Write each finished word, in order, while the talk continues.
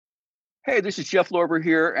Hey, this is Jeff Lorber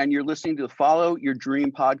here, and you're listening to the Follow Your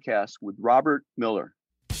Dream podcast with Robert Miller.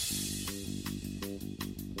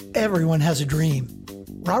 Everyone has a dream.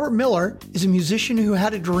 Robert Miller is a musician who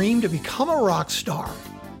had a dream to become a rock star.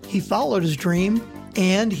 He followed his dream,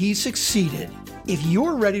 and he succeeded. If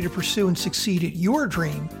you're ready to pursue and succeed at your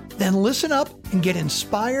dream, then listen up and get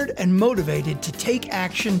inspired and motivated to take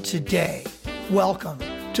action today. Welcome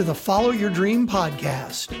to the Follow Your Dream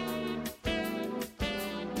podcast.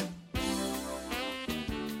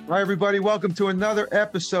 Hi, everybody. Welcome to another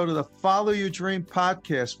episode of the Follow Your Dream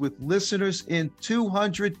podcast with listeners in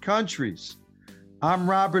 200 countries. I'm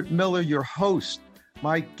Robert Miller, your host.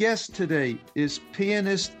 My guest today is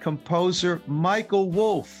pianist, composer Michael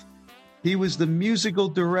Wolff. He was the musical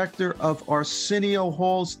director of Arsenio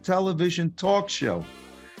Hall's television talk show.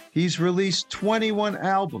 He's released 21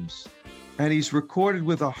 albums, and he's recorded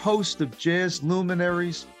with a host of jazz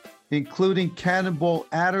luminaries, including Cannonball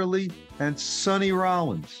Adderley and Sonny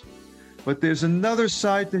Rollins. But there's another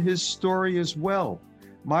side to his story as well.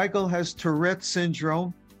 Michael has Tourette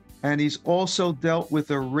syndrome, and he's also dealt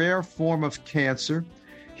with a rare form of cancer.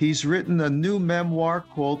 He's written a new memoir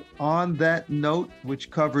called On That Note,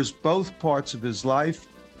 which covers both parts of his life,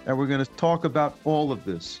 and we're going to talk about all of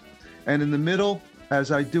this. And in the middle,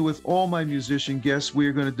 as I do with all my musician guests,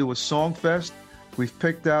 we're going to do a song fest. We've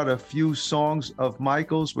picked out a few songs of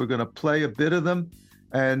Michael's. We're going to play a bit of them,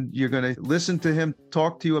 and you're going to listen to him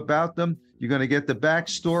talk to you about them. You're going to get the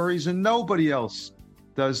backstories, and nobody else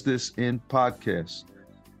does this in podcasts.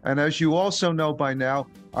 And as you also know by now,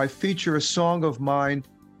 I feature a song of mine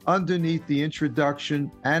underneath the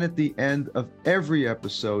introduction and at the end of every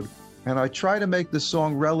episode, and I try to make the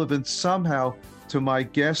song relevant somehow to my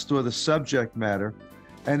guest or the subject matter.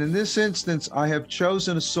 And in this instance, I have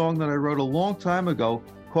chosen a song that I wrote a long time ago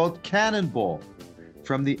called Cannonball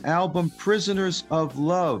from the album Prisoners of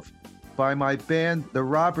Love by my band, the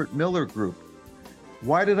Robert Miller Group.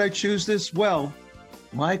 Why did I choose this? Well,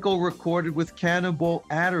 Michael recorded with Cannonball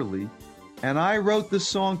Adderley, and I wrote the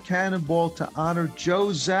song Cannonball to honor Joe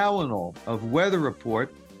Zawinul of Weather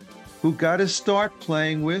Report, who got his start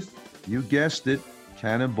playing with, you guessed it,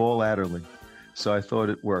 Cannonball Adderley. So I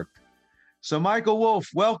thought it worked. So Michael Wolff,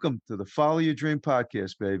 welcome to the Follow Your Dream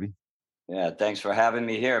podcast, baby. Yeah, thanks for having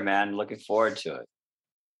me here, man. Looking forward to it.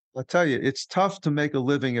 I'll tell you, it's tough to make a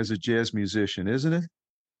living as a jazz musician, isn't it?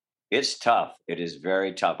 It's tough. It is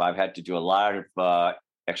very tough. I've had to do a lot of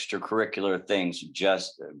extracurricular things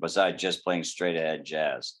just besides just playing straight ahead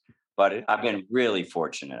jazz. But I've been really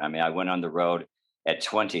fortunate. I mean, I went on the road at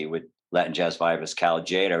 20 with Latin jazz violinist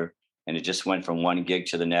Tjader, and it just went from one gig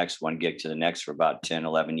to the next for about 10,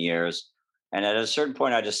 11 years. And at a certain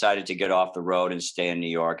point, I decided to get off the road and stay in New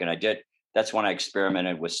York. And I did. That's when I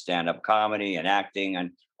experimented with stand-up comedy and acting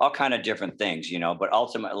and all kind of different things, but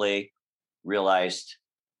ultimately realized,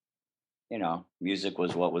 music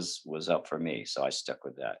was what was up for me. So I stuck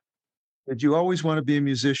with that. Did you always want to be a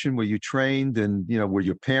musician? Were you trained and, were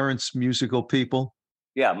your parents musical people?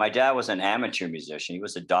 Yeah, my dad was an amateur musician. He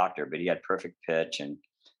was a doctor, but he had perfect pitch. And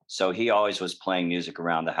so he always was playing music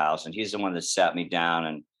around the house. And he's the one that sat me down.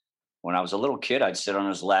 And when I was a little kid, I'd sit on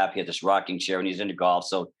his lap. He had this rocking chair and he's into golf.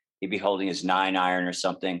 So he'd be holding his 9-iron or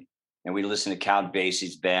something. And we'd listen to Count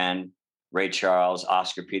Basie's band, Ray Charles,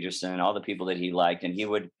 Oscar Peterson, all the people that he liked. And he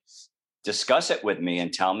would discuss it with me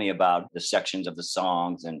and tell me about the sections of the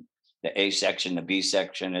songs and the A section, the B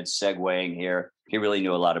section, it's segueing here. He really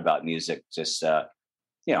knew a lot about music, just kind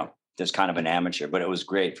of an amateur. But it was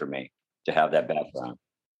great for me to have that background.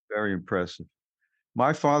 Very impressive.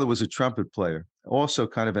 My father was a trumpet player, also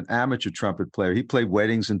kind of an amateur trumpet player. He played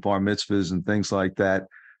weddings and bar mitzvahs and things like that.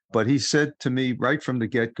 But he said to me right from the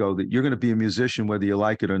get-go that you're going to be a musician whether you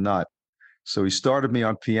like it or not. So he started me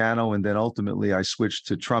on piano, and then ultimately I switched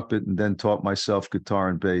to trumpet and then taught myself guitar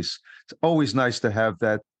and bass. It's always nice to have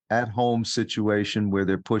that at-home situation where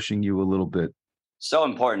they're pushing you a little bit. So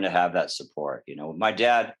important to have that support. My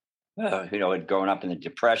dad, had grown up in the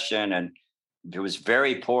Depression, and he was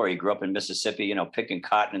very poor. He grew up in Mississippi, picking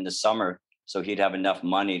cotton in the summer, so he'd have enough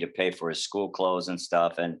money to pay for his school clothes and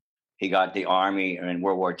stuff. And he got the Army in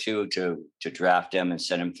World War II to draft him and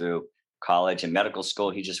send him through college and medical school.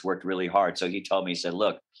 He just worked really hard. So he told me, he said,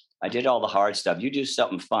 look, I did all the hard stuff. You do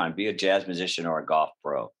something fun, be a jazz musician or a golf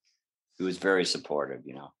pro. He was very supportive,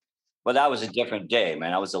 But that was a different day,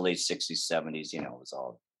 man. That was the late 60s, 70s, it was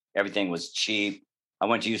everything was cheap. I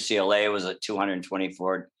went to UCLA, it was at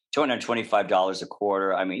 $225 a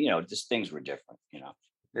quarter. I mean, just things were different,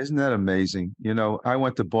 Isn't that amazing? I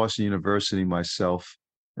went to Boston University myself.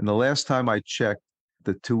 And the last time I checked,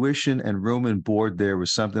 the tuition and room and board there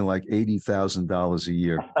was something like $80,000 a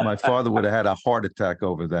year. My father would have had a heart attack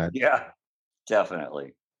over that. Yeah,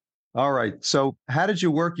 definitely. All right. So how did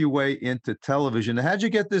you work your way into television? How'd you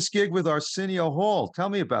get this gig with Arsenio Hall? Tell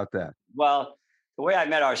me about that. Well, the way I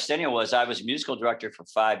met Arsenio was I was musical director for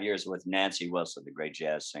 5 years with Nancy Wilson, the great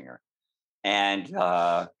jazz singer. And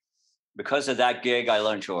because of that gig, I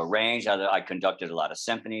learned to arrange. I conducted a lot of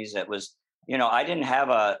symphonies. It was, I didn't have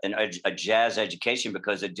a jazz education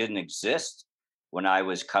because it didn't exist when I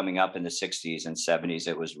was coming up in the 60s and 70s.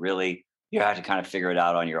 It was really, you had to kind of figure it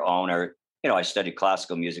out on your own, or I studied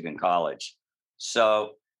classical music in college.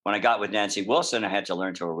 So when I got with Nancy Wilson, I had to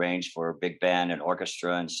learn to arrange for a big band and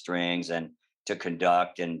orchestra and strings and to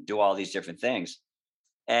conduct and do all these different things.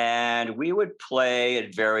 And we would play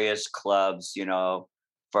at various clubs,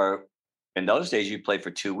 for, in those days, you played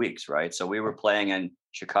for 2 weeks, right? So we were playing in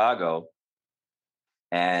Chicago,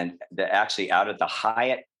 and actually out at the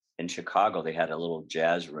Hyatt in Chicago, they had a little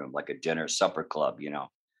jazz room, like a dinner supper club,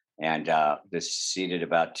 and this seated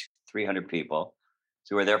about 300 people.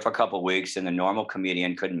 So we were there for a couple of weeks, and the normal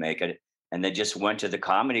comedian couldn't make it. And they just went to the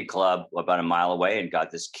comedy club about a mile away and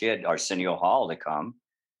got this kid, Arsenio Hall, to come.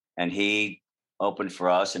 And he opened for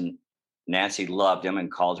us, and Nancy loved him and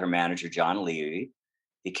called her manager, John Levy.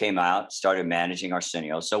 He came out, started managing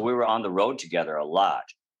Arsenio. So we were on the road together a lot.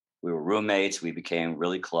 We were roommates. We became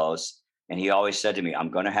really close. And he always said to me,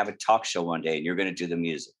 I'm going to have a talk show one day, and you're going to do the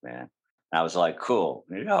music, man. And I was like, cool.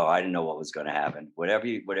 I didn't know what was going to happen. Whatever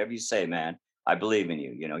you say, man, I believe in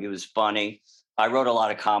you. He was funny. I wrote a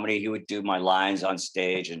lot of comedy. He would do my lines on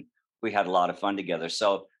stage, and we had a lot of fun together.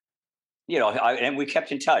 So, and we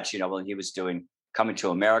kept in touch, when he was doing Coming to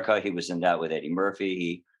America, he was in that with Eddie Murphy.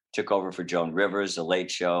 He took over for Joan Rivers, The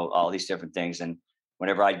Late Show, all these different things. And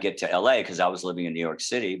whenever I'd get to LA, because I was living in New York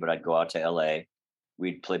City, but I'd go out to LA,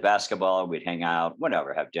 we'd play basketball, we'd hang out,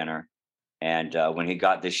 whatever, have dinner. And when he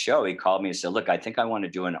got this show, he called me and said, look, I think I want to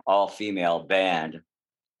do an all-female band.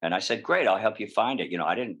 And I said, great, I'll help you find it.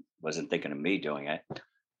 I wasn't thinking of me doing it.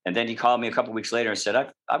 And then he called me a couple of weeks later and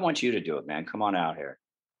said, I want you to do it, man. Come on out here.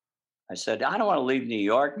 I said, I don't want to leave New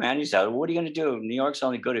York, man. He said, what are you going to do? New York's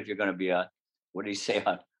only good if you're going to be a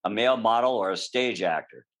male model or a stage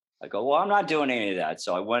actor. I go, well, I'm not doing any of that.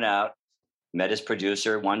 So I went out, met his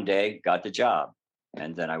producer one day, got the job.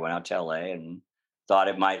 And then I went out to LA and thought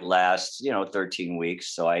it might last, 13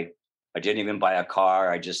 weeks. So I didn't even buy a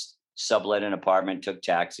car. I just sublet an apartment, took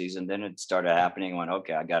taxis, and then it started happening. I went,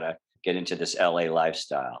 okay, I got to get into this LA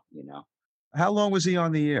lifestyle, How long was he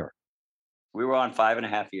on the air? We were on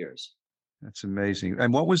 5.5 years. That's amazing.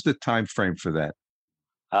 And what was the time frame for that?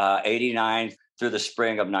 89 through the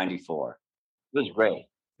spring of 94. It was great.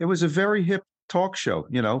 It was a very hip talk show,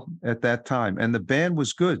 at that time. And the band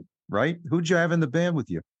was good, right? Who'd you have in the band with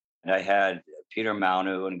you? I had Peter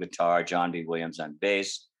Maunu on guitar, John B. Williams on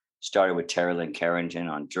bass, started with Terry Lynn Carrington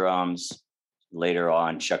on drums. Later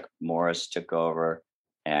on, Chuck Morris took over,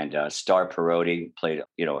 and Star Perotti played,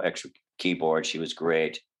 extra keyboard. She was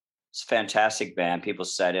great. It's a fantastic band. People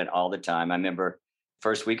sat in all the time. I remember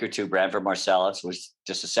first week or two, Branford Marsalis was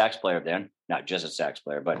just a sax player then, not just a sax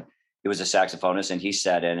player, but he was a saxophonist, and he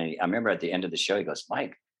sat in. And I remember at the end of the show, he goes,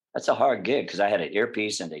 Mike, that's a hard gig, because I had an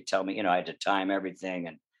earpiece, and they tell me, I had to time everything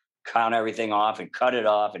and count everything off and cut it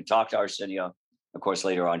off and talk to Arsenio. Of course,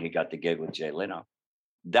 later on, he got the gig with Jay Leno.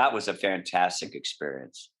 That was a fantastic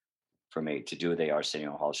experience for me to do the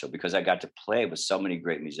Arsenio Hall show, because I got to play with so many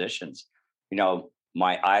great musicians.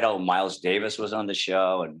 My idol, Miles Davis, was on the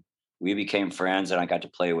show, and we became friends, and I got to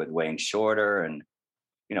play with Wayne Shorter and,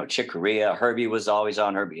 Chick Corea. Herbie was always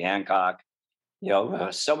on, Herbie Hancock,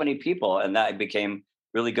 so many people. And that I became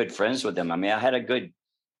really good friends with them. I mean, I had a good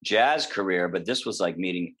jazz career, but this was like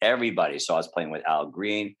meeting everybody. So I was playing with Al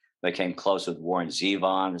Green, became close with Warren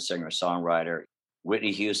Zevon, the singer-songwriter,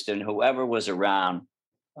 Whitney Houston, whoever was around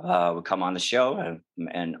would come on the show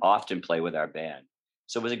and often play with our band.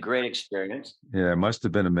 So it was a great experience. Yeah, it must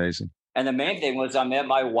have been amazing. And the main thing was I met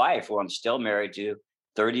my wife, who I'm still married to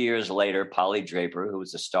 30 years later, Polly Draper, who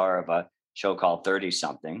was the star of a show called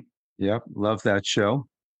 30-something. Yep, love that show.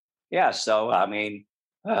 Yeah, so,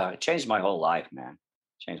 it changed my whole life, man.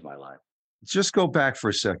 Changed my life. Just go back for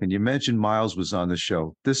a second. You mentioned Miles was on the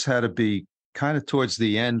show. This had to be kind of towards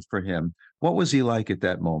the end for him. What was he like at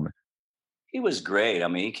that moment? He was great. I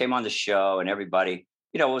mean, he came on the show, and everybody,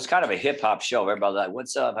 it was kind of a hip hop show. Everybody was like,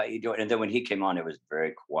 what's up? How you doing? And then when he came on, it was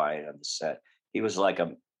very quiet on the set. He was like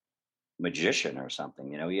a magician or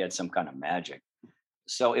something, he had some kind of magic.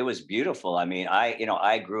 So it was beautiful. I mean,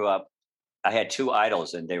 I grew up, I had two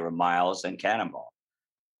idols, and they were Miles and Cannonball.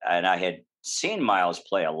 And I had seen Miles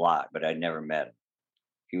play a lot, but I'd never met him.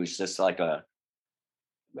 He was just like a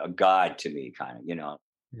a god to me, kind of, you know.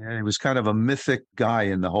 Yeah, he was kind of a mythic guy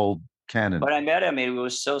in the whole canon. But I met him. It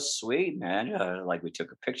was so sweet, man. Like we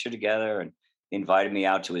took a picture together, and he invited me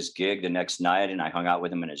out to his gig the next night, and I hung out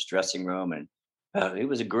with him in his dressing room, and he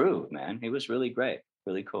was a groove, man. He was really great,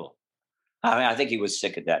 really cool. I mean, I think he was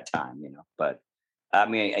sick at that time, you know, but I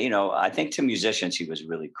mean, you know, I think to musicians, he was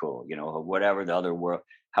really cool, you know, whatever the other world,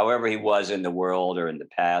 however he was in the world or in the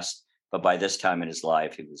past. But by this time in his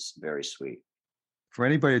life, he was very sweet. For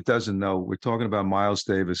anybody that doesn't know, we're talking about Miles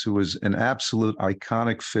Davis, who was an absolute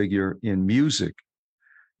iconic figure in music,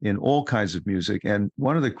 in all kinds of music. And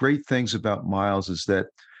one of the great things about Miles is that,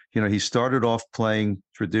 you know, he started off playing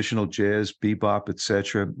traditional jazz, bebop,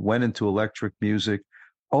 etc., went into electric music,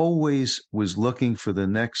 always was looking for the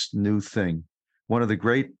next new thing. One of the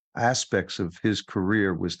great aspects of his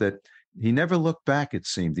career was that he never looked back, it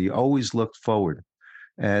seemed. He always looked forward.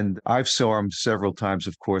 And I've saw him several times,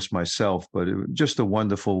 of course, myself, but just a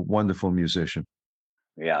wonderful, wonderful musician.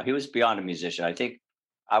 Yeah, he was beyond a musician. I think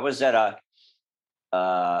I was at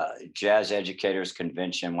a jazz educators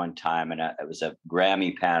convention one time, and it was a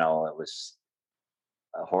Grammy panel. It was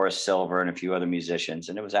Horace Silver and a few other musicians,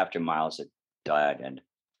 and it was after Miles had died, and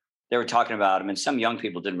they were talking about him, and some young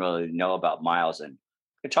people didn't really know about Miles, and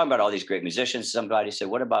they're talking about all these great musicians. Somebody said,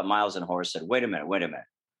 "What about Miles?" And Horace said, "Wait a minute, wait a minute.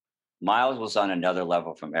 Miles was on another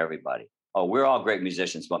level from everybody. Oh, we're all great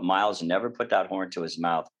musicians, but Miles never put that horn to his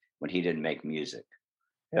mouth when he didn't make music.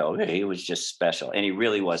 You know, he was just special, and he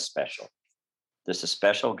really was special. Just a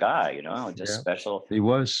special guy, you know, just special. He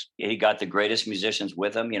was. He got the greatest musicians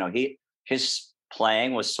with him. You know, his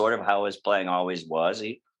playing was sort of how his playing always was.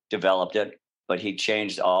 He developed it, but he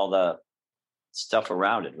changed all the stuff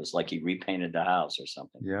around it. It was like he repainted the house or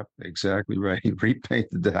something. Yep, exactly right. He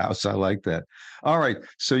repainted the house. I like that. All right.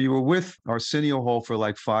 So you were with Arsenio Hall for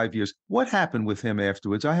like 5 years. What happened with him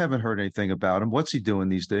afterwards? I haven't heard anything about him. What's he doing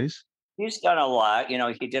these days? He's done a lot. You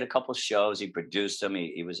know, he did a couple shows. He produced them.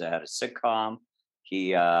 He had a sitcom.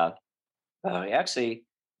 He actually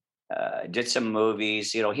did some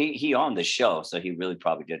movies. You know, he owned the show, so he really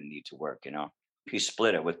probably didn't need to work. You know, he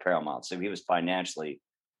split it with Paramount, so he was financially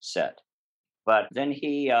set. But then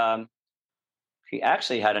he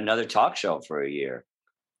actually had another talk show for a year.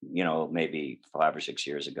 You know, maybe 5 or 6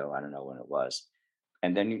 years ago. I don't know when it was.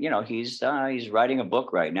 And then, you know, he's writing a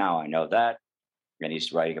book right now. I know that. And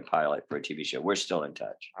he's writing a pilot for a TV show. We're still in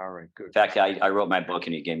touch. All right, good. In fact, I wrote my book,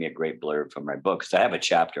 and he gave me a great blurb from my book, because I have a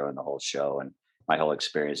chapter on the whole show and my whole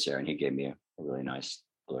experience there, and he gave me a really nice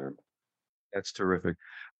blurb. That's terrific.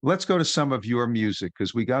 Let's go to some of your music,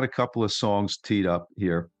 because we got a couple of songs teed up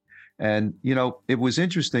here. And, you know, it was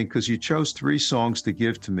interesting because you chose 3 songs to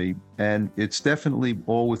give to me, and it's definitely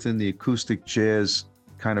all within the acoustic jazz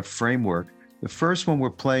kind of framework. The first one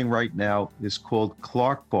we're playing right now is called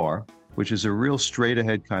Clark Bar, which is a real straight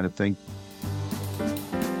ahead kind of thing.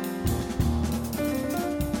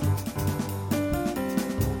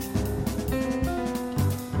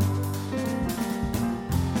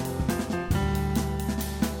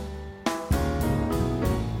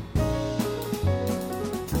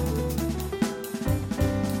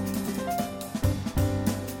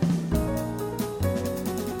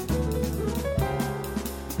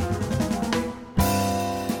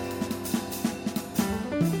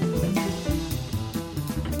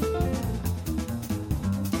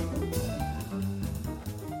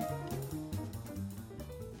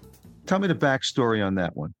 Tell me the backstory on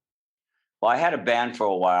that one. Well, I had a band for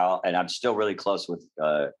a while, and I'm still really close with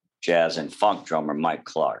jazz and funk drummer Mike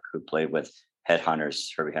Clark, who played with Headhunters,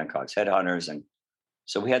 Herbie Hancock's Headhunters. And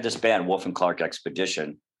so we had this band, Wolff and Clark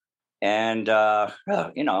Expedition. And,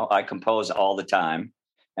 you know, I compose all the time,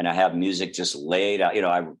 and I have music just laid out. You know,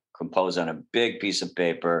 I compose on a big piece of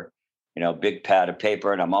paper, you know, big pad of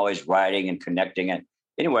paper, and I'm always writing and connecting it.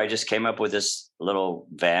 Anyway, I just came up with this little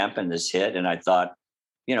vamp and this hit, and I thought,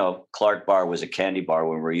 you know, Clark Bar was a candy bar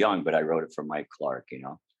when we were young, but I wrote it for Mike Clark, you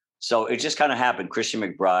know. So it just kind of happened. Christian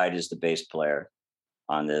McBride is the bass player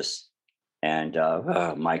on this, and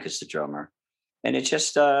Mike is the drummer. And it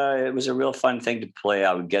just, it was a real fun thing to play.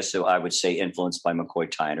 I would guess I would say influenced by McCoy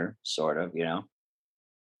Tyner, sort of, you know.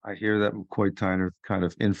 I hear that McCoy Tyner kind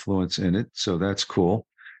of influence in it, so that's cool.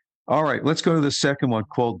 All right, let's go to the second one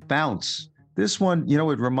called Bounce. This one, you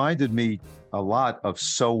know, it reminded me a lot of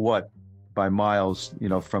So What by Miles, you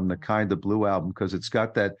know, from the Kinda Blue album, because it's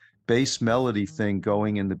got that bass melody thing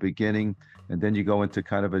going in the beginning, and then you go into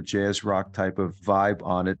kind of a jazz rock type of vibe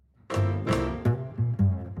on it.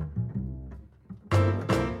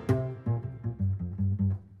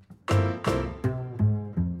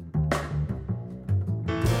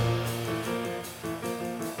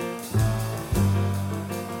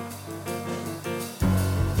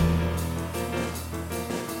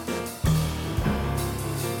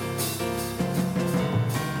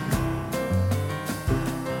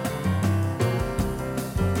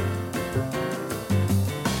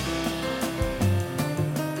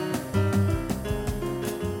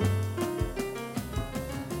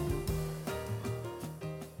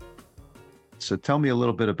 So tell me a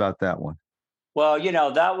little bit about that one. Well,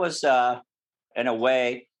 that was in a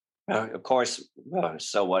way, of course.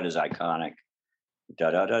 So what is iconic? Da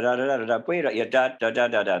da da da da da da da da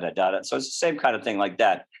da da da da. So it's the same kind of thing like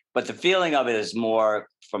that, but the feeling of it is more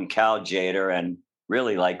from Tjader and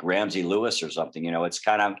really like Ramsey Lewis or something. It's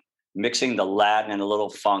kind of mixing the Latin and a little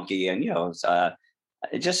funky, and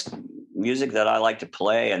it's just music that I like to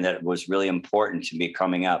play and that was really important to me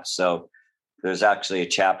coming up. So there's actually a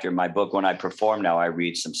chapter in my book. When I perform now, I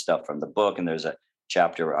read some stuff from the book, and there's a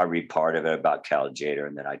chapter, I read part of it about Tjader,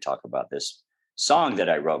 and then I talk about this song that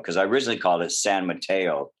I wrote, because I originally called it San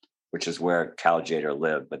Mateo, which is where Tjader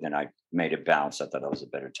lived, but then I made it bounce. I thought that was a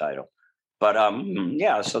better title. But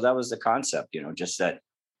so that was the concept, just that,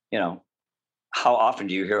 how often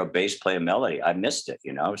do you hear a bass play a melody? I missed it,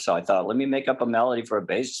 so I thought, let me make up a melody for a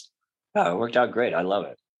bass. Oh, it worked out great. I love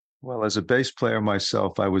it. Well, as a bass player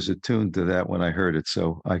myself, I was attuned to that when I heard it.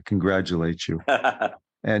 So I congratulate you.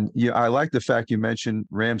 And I like the fact you mentioned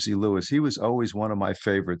Ramsey Lewis. He was always one of my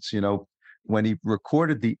favorites. When he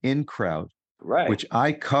recorded the In Crowd, right, which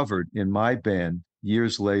I covered in my band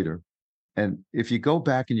years later. And if you go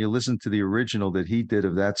back and you listen to the original that he did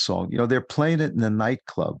of that song, they're playing it in a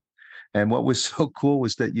nightclub. And what was so cool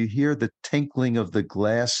was that you hear the tinkling of the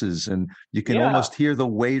glasses, and you can almost hear the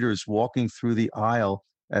waiters walking through the aisle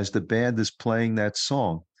as the band is playing that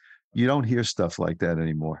song. You don't hear stuff like that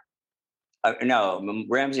anymore. No,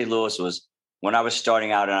 Ramsey Lewis was, when I was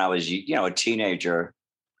starting out and I was, a teenager,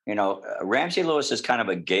 Ramsey Lewis is kind of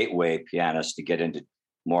a gateway pianist to get into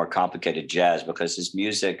more complicated jazz, because his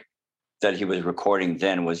music that he was recording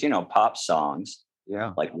then was, pop songs.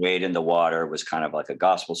 Yeah. Like Wade in the Water was kind of like a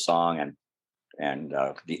gospel song, and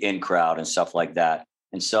the In Crowd and stuff like that.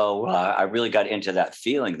 And so I really got into that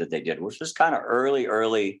feeling that they did, which was kind of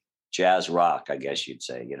early jazz rock, I guess you'd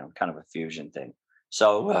say, kind of a fusion thing.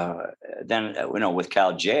 So then, with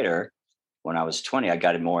Tjader, when I was 20, I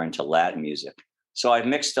got more into Latin music. So I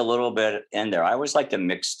mixed a little bit in there. I always like to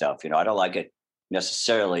mix stuff. I don't like it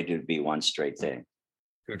necessarily to be one straight thing.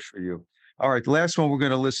 Good for you. All right. The last one we're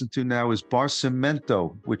going to listen to now is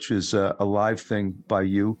Barcimento, which is a live thing by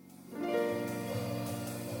you.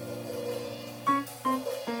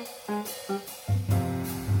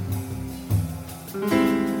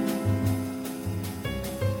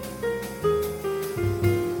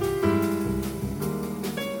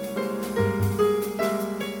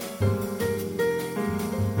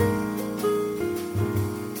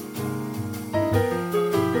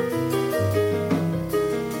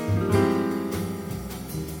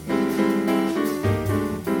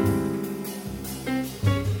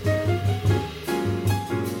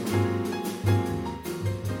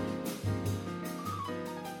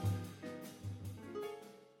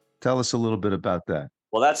 Tell us a little bit about that.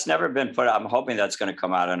 Well, that's never been put out. I'm hoping that's going to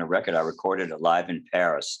come out on a record. I recorded it live in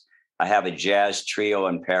Paris. I have a jazz trio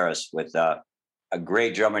in Paris with a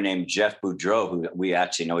great drummer named Jeff Boudreau, who we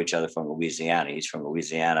actually know each other from Louisiana. He's from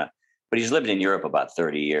Louisiana, but he's lived in Europe about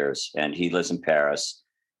 30 years, and he lives in Paris.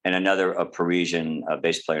 And a Parisian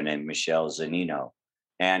bass player named Michel Zanino.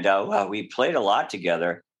 And we played a lot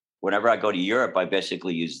together. Whenever I go to Europe, I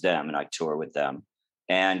basically use them, and I tour with them.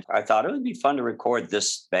 And I thought it would be fun to record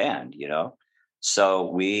this band, So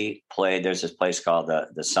we played, there's this place called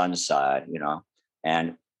the Sunside,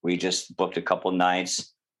 and we just booked a couple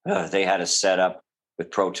nights. They had a setup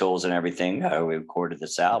with Pro Tools and everything. We recorded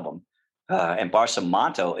this album. And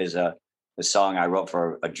Barcimento is a song I wrote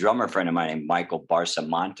for a drummer friend of mine named Michael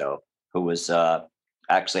Barcimento, who was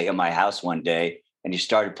actually in my house one day, and he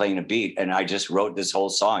started playing a beat. And I just wrote this whole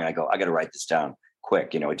song. And I go, I got to write this down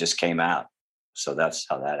quick. It just came out. So that's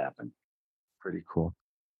how that happened. Pretty cool.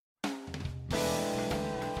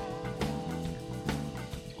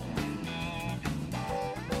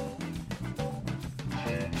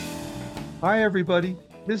 Hi, everybody.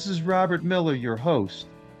 This is Robert Miller, your host.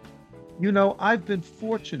 I've been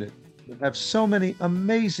fortunate to have so many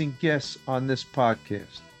amazing guests on this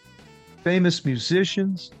podcast. Famous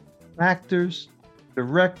musicians, actors,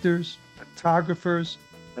 directors, photographers,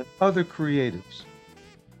 and other creatives.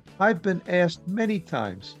 I've been asked many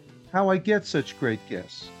times how I get such great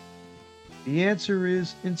guests. The answer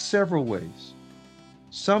is in several ways.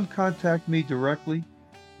 Some contact me directly,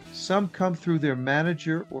 some come through their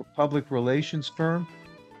manager or public relations firm,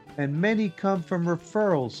 and many come from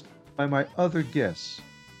referrals by my other guests.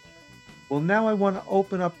 Well, now I want to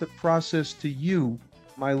open up the process to you,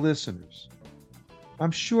 my listeners.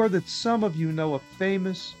 I'm sure that some of you know a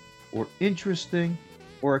famous or interesting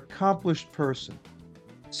or accomplished person.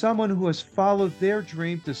 Someone who has followed their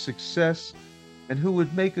dream to success and who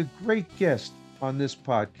would make a great guest on this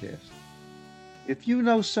podcast. If you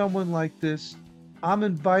know someone like this, I'm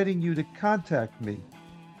inviting you to contact me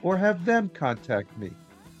or have them contact me.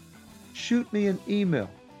 Shoot me an email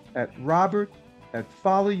at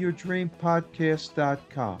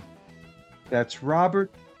robert@followyourdreampodcast.com. That's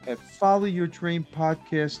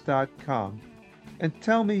robert@followyourdreampodcast.com, and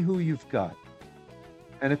tell me who you've got.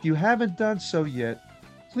 And if you haven't done so yet,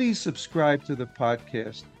 please subscribe to the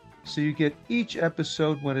podcast so you get each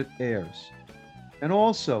episode when it airs. And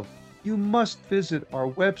also, you must visit our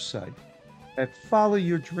website at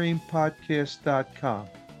followyourdreampodcast.com,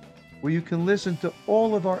 where you can listen to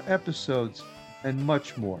all of our episodes and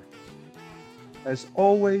much more. As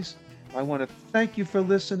always, I want to thank you for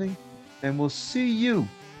listening, and we'll see you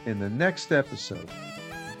in the next episode.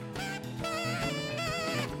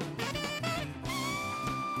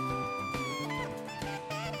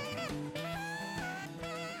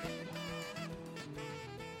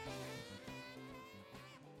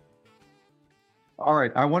 All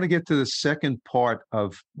right, I want to get to the second part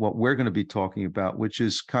of what we're going to be talking about, which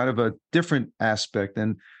is kind of a different aspect,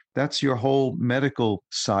 and that's your whole medical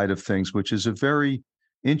side of things, which is a very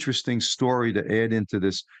interesting story to add into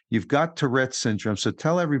this. You've got Tourette syndrome, so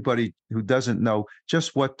tell everybody who doesn't know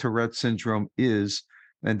just what Tourette syndrome is.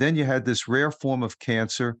 And then you had this rare form of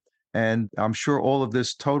cancer, and I'm sure all of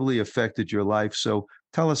this totally affected your life. So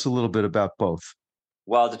tell us a little bit about both.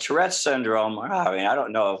 Well, the Tourette syndrome, I mean, I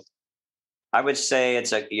don't know. I would say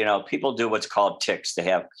it's people do what's called tics. They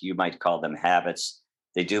have, you might call them habits.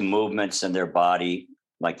 They do movements in their body,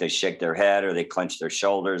 like they shake their head or they clench their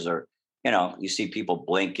shoulders, or, you see people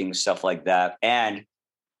blinking, stuff like that. And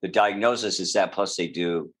the diagnosis is that, plus they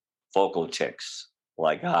do vocal tics,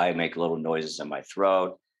 like I make little noises in my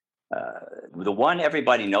throat. The one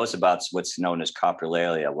everybody knows about is what's known as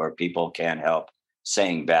coprolalia, where people can't help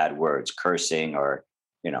saying bad words, cursing, or,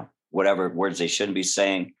 whatever words they shouldn't be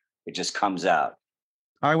saying. It just comes out.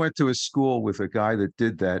 I went to a school with a guy that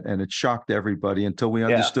did that, and it shocked everybody until we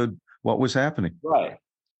understood what was happening. Right.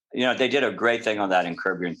 They did a great thing on that in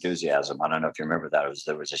Curb Your Enthusiasm. I don't know if you remember that.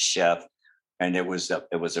 There was a chef, and it was a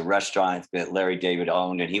restaurant that Larry David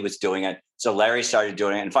owned, and he was doing it. So Larry started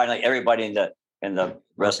doing it, and finally everybody in the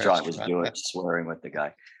restaurant was swearing with the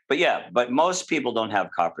guy. But most people don't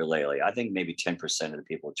have coprolalia. I think maybe 10% of the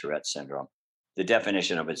people with Tourette syndrome. The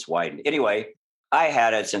definition of it's widened. Anyway, I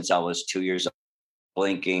had it since I was 2 years old,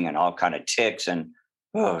 blinking and all kind of tics, and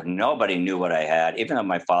nobody knew what I had. Even though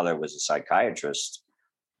my father was a psychiatrist,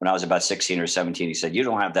 when I was about 16 or 17, he said, "You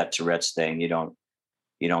don't have that Tourette's thing. You don't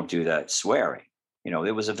do that swearing."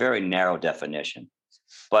 It was a very narrow definition,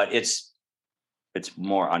 but it's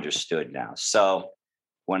more understood now. So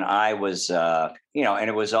when I was, and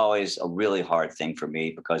it was always a really hard thing for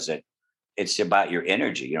me because it's about your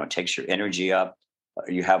energy. It takes your energy up.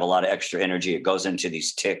 You have a lot of extra energy. It goes into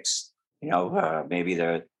these tics.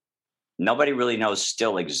 Maybe nobody really knows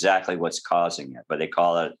still exactly what's causing it, but they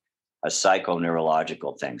call it a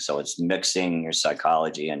psychoneurological thing. So it's mixing your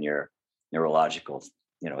psychology and your neurological.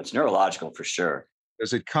 It's neurological for sure.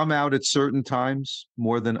 Does it come out at certain times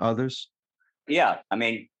more than others? Yeah. I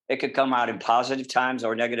mean, it could come out in positive times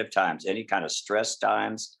or negative times, any kind of stress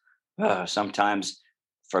times. Sometimes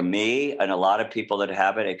for me and a lot of people that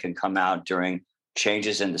have it, it can come out during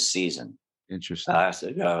changes in the season. Interesting.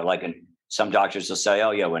 Some doctors will say,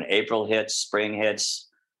 "Oh yeah, when April hits, spring hits,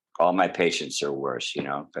 all my patients are worse."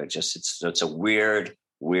 It's a weird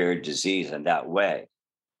disease in that way.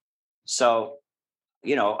 So,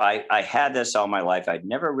 I had this all my life. I'd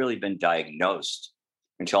never really been diagnosed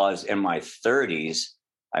until I was in my 30s.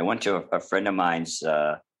 I went to a friend of mine's.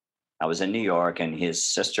 I was in New York, and his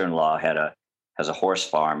sister-in-law has a horse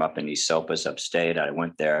farm up in East Sopus, upstate. I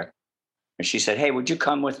went there. And she said, "Hey, would you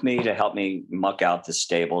come with me to help me muck out the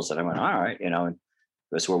stables?" And I went, "All right." And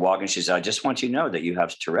as we're walking, she said, "I just want you to know that you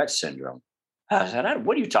have Tourette syndrome." I said,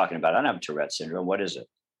 "What are you talking about? I don't have Tourette syndrome. What is it?"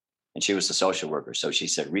 And she was a social worker. So she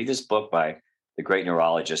said, "Read this book by the great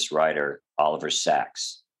neurologist writer, Oliver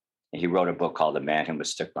Sacks." And he wrote a book called "The Man Who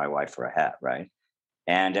Mistook My Wife for a Hat," right?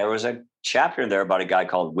 And there was a chapter in there about a guy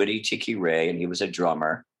called Woody Tiki Ray, and he was a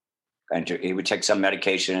drummer. And he would take some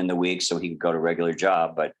medication in the week so he could go to a regular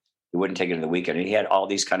job, but he wouldn't take it in the weekend. And he had all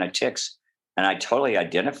these kind of tics. And I totally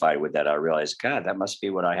identified with that. I realized, God, that must be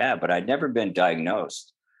what I have. But I'd never been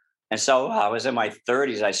diagnosed. And so I was in my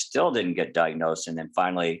 30s. I still didn't get diagnosed. And then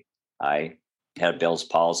finally, I had Bell's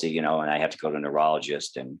palsy, and I had to go to a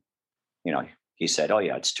neurologist. And, he said, "Oh,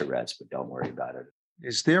 yeah, it's Tourette's, but don't worry about it."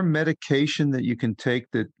 Is there medication that you can take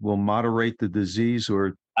that will moderate the disease?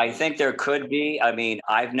 Or I think there could be. I mean,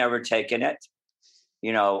 I've never taken it.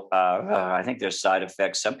 I think there's side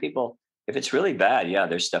effects. Some people, if it's really bad,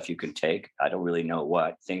 there's stuff you can take. I don't really know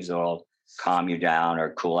what. Things are all calm you down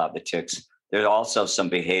or cool out the tics. There's also some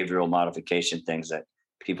behavioral modification things that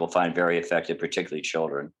people find very effective, particularly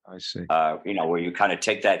children. I see. Where you kind of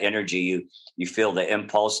take that energy, you feel the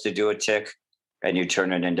impulse to do a tic, and you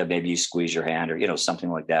turn it into, maybe you squeeze your hand or, something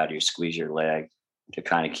like that, or you squeeze your leg to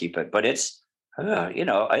kind of keep it. But it's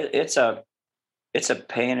a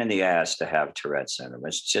pain in the ass to have Tourette syndrome.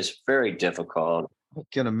 It's just very difficult. I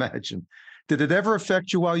can imagine. Did it ever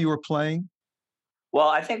affect you while you were playing? Well,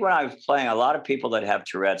 I think when I was playing, a lot of people that have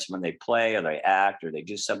Tourette's, when they play or they act or they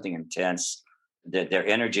do something intense, their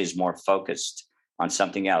energy is more focused on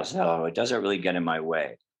something else. Oh, it doesn't really get in my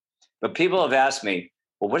way. But people have asked me,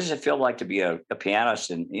 well, what does it feel like to be a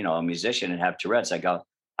pianist and, a musician and have Tourette's? I go,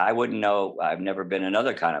 I wouldn't know. I've never been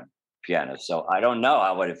another kind of pianist, so I don't know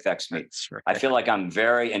how it affects me. Right. I feel like I'm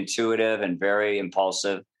very intuitive and very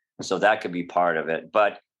impulsive, so that could be part of it.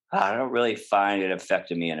 But I don't really find it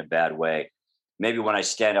affecting me in a bad way. Maybe when I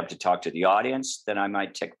stand up to talk to the audience, then I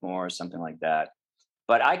might tic more or something like that.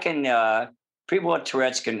 But I can, people with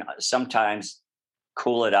Tourette's can sometimes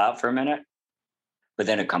cool it out for a minute, but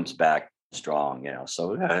then it comes back strong,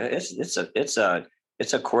 So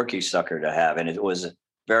it's a quirky sucker to have, and it was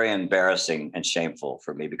very embarrassing and shameful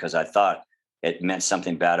for me because I thought it meant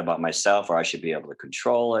something bad about myself, or I should be able to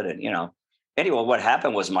control it. And anyway, what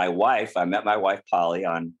happened was I met my wife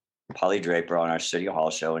Polly Draper on our City Hall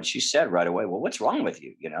show, and she said right away, "Well, what's wrong with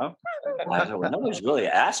you?" I said, well, nobody's really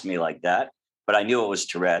asked me like that, but I knew it was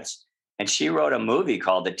Tourette's. And she wrote a movie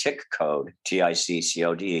called The Tic Code,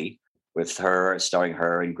 TICCODE, with her, starring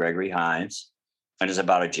her and Gregory Hines. And it's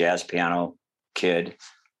about a jazz piano kid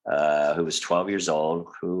who was 12 years old,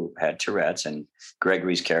 who had Tourette's, and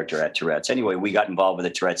Gregory's character had Tourette's. Anyway, we got involved with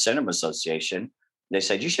the Tourette Syndrome Association. They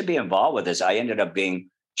said, you should be involved with this. I ended up being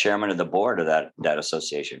chairman of the board of that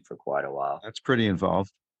association for quite a while. That's pretty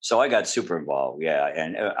involved. So I got super involved, yeah.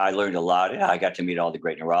 And I learned a lot. I got to meet all the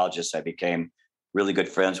great neurologists. I became really good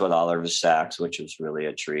friends with Oliver Sacks, which was really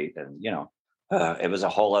a treat. And, it was a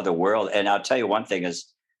whole other world. And I'll tell you one thing is,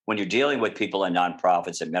 when you're dealing with people in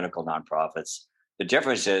nonprofits and medical nonprofits, the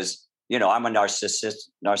difference is, I'm a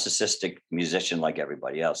narcissistic musician like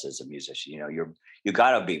everybody else is a musician. You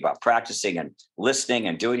got to be about practicing and listening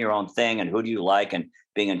and doing your own thing and who do you like and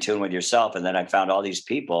being in tune with yourself. And then I found all these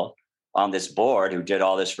people on this board who did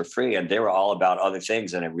all this for free, and they were all about other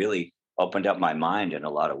things. And it really opened up my mind in a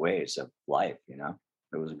lot of ways of life.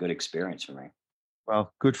 It was a good experience for me.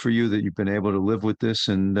 Well, good for you that you've been able to live with this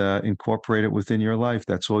and incorporate it within your life.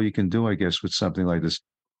 That's all you can do, I guess, with something like this.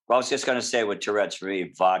 Well, I was just going to say with Tourette's, for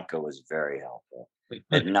me, vodka was very helpful.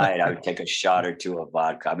 At night, I would take a shot or two of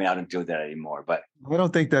vodka. I mean, I don't do that anymore, but I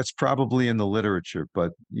don't think that's probably in the literature,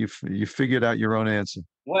 but you figured out your own answer.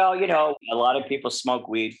 Well, a lot of people smoke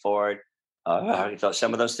weed for it. I thought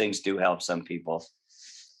some of those things do help some people.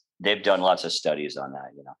 They've done lots of studies on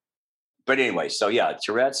that, But anyway, so yeah,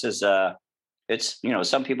 Tourette's is it's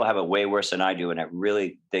some people have it way worse than I do, and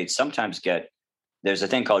they sometimes there's a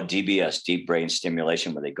thing called DBS, deep brain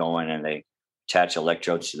stimulation, where they go in and they attach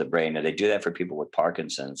electrodes to the brain, and they do that for people with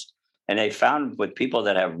Parkinson's. And they found with people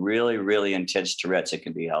that have really, really intense Tourette's, it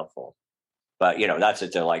can be helpful. But, that's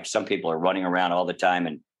it. They're like, some people are running around all the time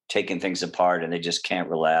and taking things apart, and they just can't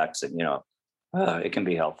relax. And, it can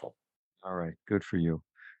be helpful. All right. Good for you.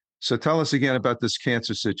 So tell us again about this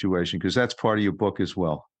cancer situation, because that's part of your book as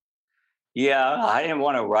well. Yeah, I didn't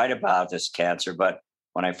want to write about this cancer, but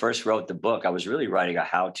when I first wrote the book, I was really writing a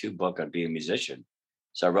how-to book on being a musician.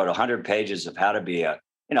 So I wrote 100 pages of how to be a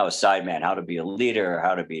sideman, how to be a leader,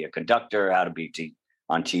 how to be a conductor, how to be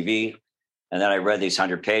on TV. And then I read these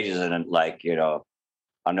 100 pages, and then, I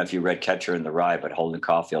don't know if you read Catcher in the Rye, but Holden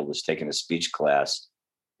Caulfield was taking a speech class.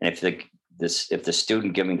 And if the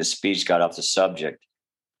student giving the speech got off the subject,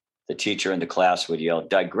 the teacher in the class would yell,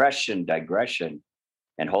 digression, digression.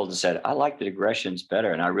 And Holden said, I like the digressions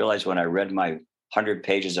better. And I realized when I read my 100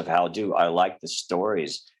 pages of how-to, I like the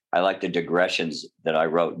stories. I like the digressions that I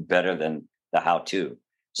wrote better than the how-to.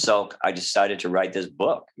 So I decided to write this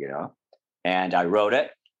book, and I wrote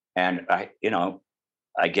it, and I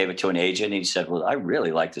gave it to an agent, and he said, well, I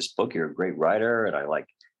really like this book. You're a great writer, and I like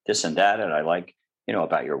this and that. And I like,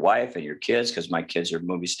 about your wife and your kids, because my kids are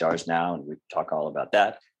movie stars now, and we talk all about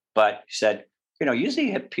that. But he said,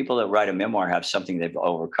 usually people that write a memoir have something they've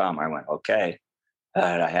overcome. I went, okay.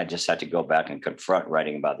 And I just had to go back and confront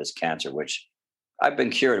writing about this cancer, which I've been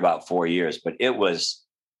cured about 4 years, but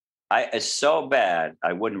it's so bad,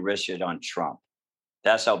 I wouldn't risk it on Trump.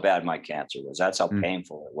 That's how bad my cancer was. That's how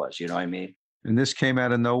painful it was. You know what I mean? And this came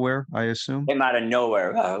out of nowhere, I assume? Came out of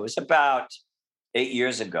nowhere. It was about 8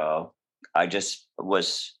 years ago. I just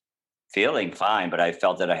was feeling fine, but I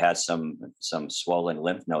felt that I had some swollen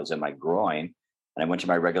lymph nodes in my groin. And I went to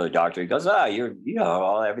my regular doctor. He goes,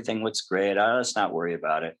 everything looks great. Let's not worry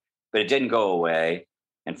about it. But it didn't go away.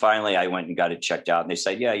 And finally, I went and got it checked out. And they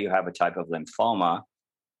said, yeah, you have a type of lymphoma.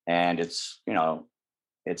 And it's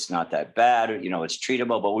not that bad. It's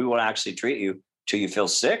treatable, but we won't actually treat you till you feel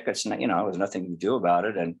sick. It's not, there's nothing to do about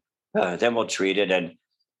it. And then we'll treat it. And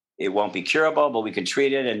it won't be curable, but we can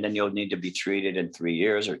treat it. And then you'll need to be treated in 3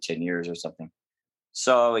 years or 10 years or something.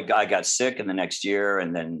 So I got sick in the next year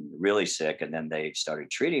and then really sick. And then they started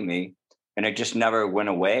treating me and it just never went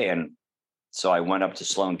away. And so I went up to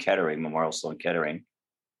Sloan Kettering, Memorial Sloan Kettering,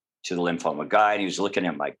 to the lymphoma guy. And he was looking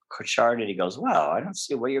at my chart and he goes, wow, I don't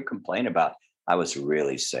see what you're complaining about. I was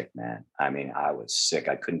really sick, man. I mean, I was sick.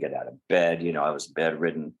 I couldn't get out of bed. I was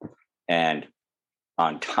bedridden and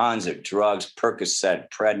on tons of drugs, Percocet,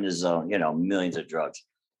 prednisone, millions of drugs.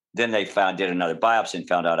 Then they did another biopsy and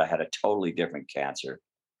found out I had a totally different cancer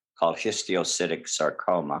called histiocytic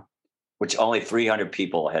sarcoma, which only 300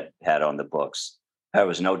 people had on the books. There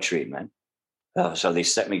was no treatment. So they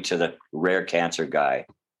sent me to the rare cancer guy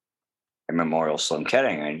at Memorial Sloan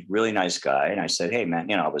Kettering, a really nice guy. And I said, hey,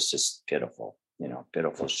 man, I was just pitiful,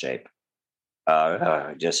 pitiful shape.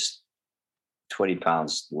 Just 20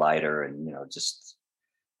 pounds lighter and, just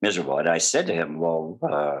miserable. And I said to him,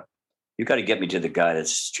 well, you got to get me to the guy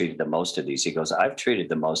that's treated the most of these. He goes, I've treated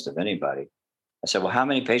the most of anybody. I said, well, how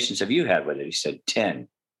many patients have you had with it? He said, 10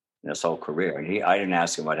 in his whole career. And I didn't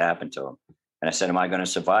ask him what happened to him. And I said, am I going to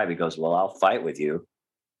survive? He goes, well, I'll fight with you.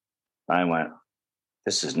 And I went,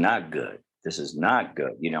 this is not good. This is not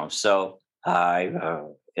good. So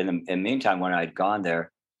in the meantime, when I'd gone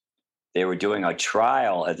there, they were doing a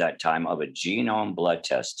trial at that time of a genome blood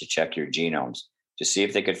test to check your genomes to see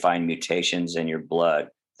if they could find mutations in your blood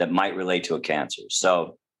that might relate to a cancer.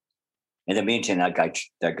 So in the meantime,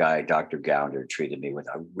 that guy, Dr. Gounder, treated me with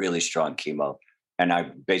a really strong chemo. And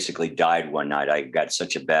I basically died one night. I got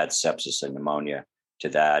such a bad sepsis and pneumonia to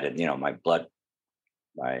that. And, my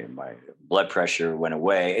blood pressure went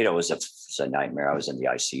away. It was a nightmare. I was in the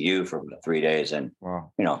ICU for 3 days. And,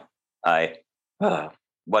 wow. I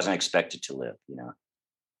wasn't expected to live,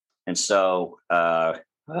 And so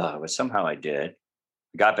but somehow I did.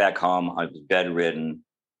 I got back home. I was bedridden.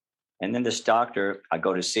 And then this doctor, I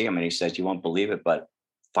go to see him and he says, you won't believe it, but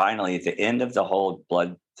finally at the end of the whole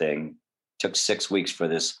blood thing, took 6 weeks for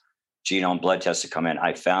this genome blood test to come in.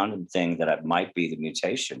 I found a thing that it might be the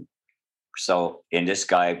mutation. So, and this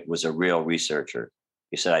guy was a real researcher.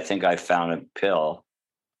 He said, I think I found a pill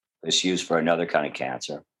that's used for another kind of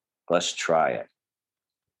cancer. Let's try it.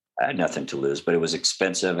 I had nothing to lose, but it was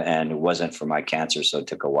expensive and it wasn't for my cancer. So it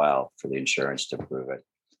took a while for the insurance to prove it.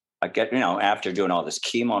 I get, after doing all this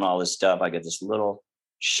chemo and all this stuff, I get this little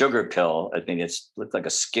sugar pill. I mean, it looked like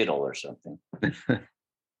a Skittle or something.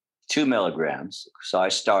 2 milligrams. So I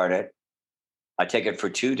start it. I take it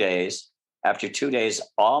for 2 days. After 2 days,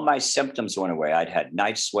 all my symptoms went away. I'd had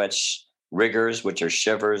night sweats, rigors, which are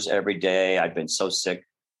shivers every day. I'd been so sick.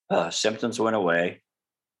 Symptoms went away.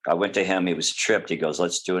 I went to him. He was tripped. He goes,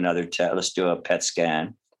 let's do another test. Let's do a PET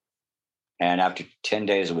scan. And after 10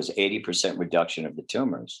 days, it was 80% reduction of the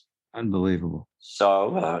tumors. Unbelievable.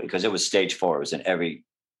 So, because it was stage 4, it was in every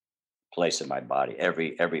place in my body,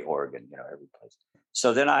 every organ, every place.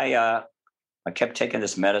 So then I kept taking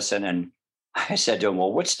this medicine and I said to him,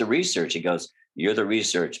 well, what's the research? He goes, you're the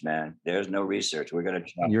research, man. There's no research. We're going to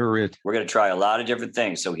try. You're it. We're going to try a lot of different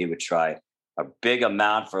things. So he would try a big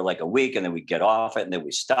amount for like a week and then we'd get off it and then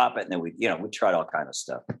we stop it. And then we tried all kinds of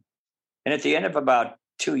stuff. And at the end of about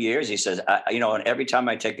 2 years, he says, and every time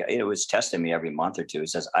I take it, was testing me every month or two. He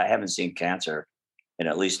says, I haven't seen cancer in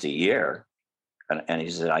at least a year. And he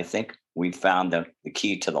said, I think we found the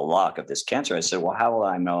key to the lock of this cancer. I said, well, how will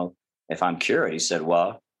I know if I'm cured? He said,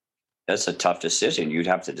 well, that's a tough decision. You'd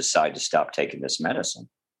have to decide to stop taking this medicine.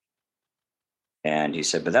 And he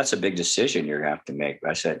said, but that's a big decision you have to make.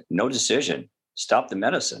 I said, no decision. Stop the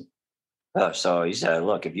medicine. So he said,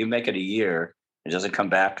 look, if you make it a year, it doesn't come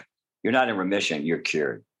back, you're not in remission, you're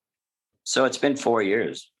cured. So it's been 4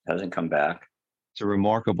 years, hasn't come back. It's a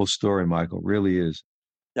remarkable story, Michael, really is.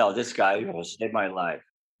 No, this guy saved my life.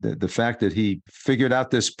 The fact that he figured out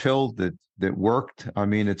this pill that worked, I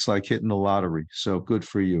mean, it's like hitting the lottery. So good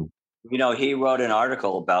for you. He wrote an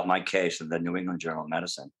article about my case in the New England Journal of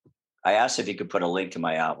Medicine. I asked if he could put a link to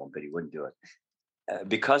my album, but he wouldn't do it.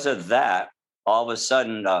 Because of that, all of a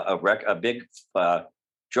sudden, a big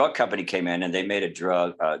drug company came in and they made a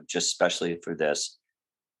drug just specially for this.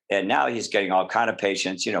 And now he's getting all kind of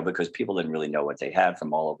patients, because people didn't really know what they had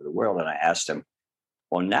from all over the world. And I asked him,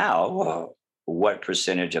 well, now what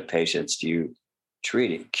percentage of patients do you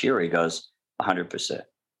cure? He goes, 100%.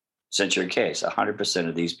 Since your case, 100%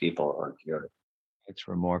 of these people are cured. It's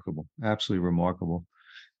remarkable. Absolutely remarkable.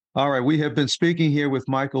 All right. We have been speaking here with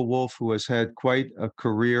Michael Wolff, who has had quite a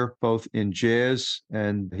career both in jazz,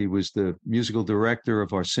 and he was the musical director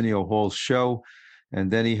of Arsenio Hall's show. And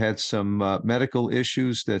then he had some medical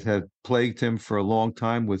issues that had plagued him for a long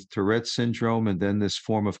time with Tourette syndrome and then this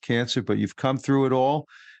form of cancer. But you've come through it all.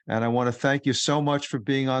 And I want to thank you so much for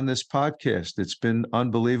being on this podcast. It's been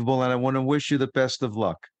unbelievable. And I want to wish you the best of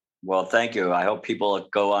luck. Well, thank you. I hope people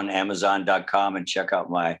go on Amazon.com and check out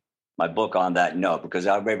my book on that note, because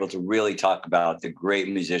I'm able to really talk about the great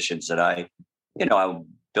musicians that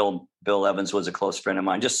Bill Evans was a close friend of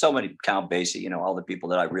mine. Just so many, Count Basie, all the people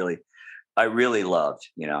that I really loved,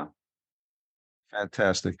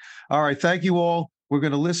 Fantastic. All right. Thank you all. We're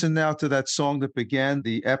going to listen now to that song that began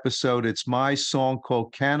the episode. It's my song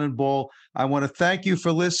called Cannonball. I want to thank you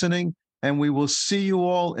for listening, and we will see you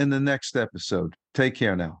all in the next episode. Take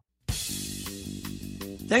care now.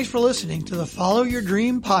 Thanks for listening to the Follow Your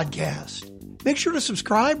Dream podcast. Make sure to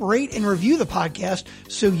subscribe, rate, and review the podcast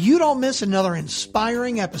so you don't miss another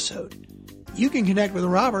inspiring episode. You can connect with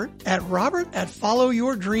Robert at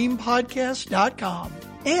followyourdreampodcast.com.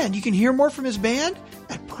 And you can hear more from his band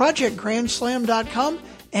at projectgrandslam.com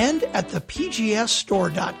and at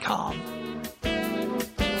thepgsstore.com.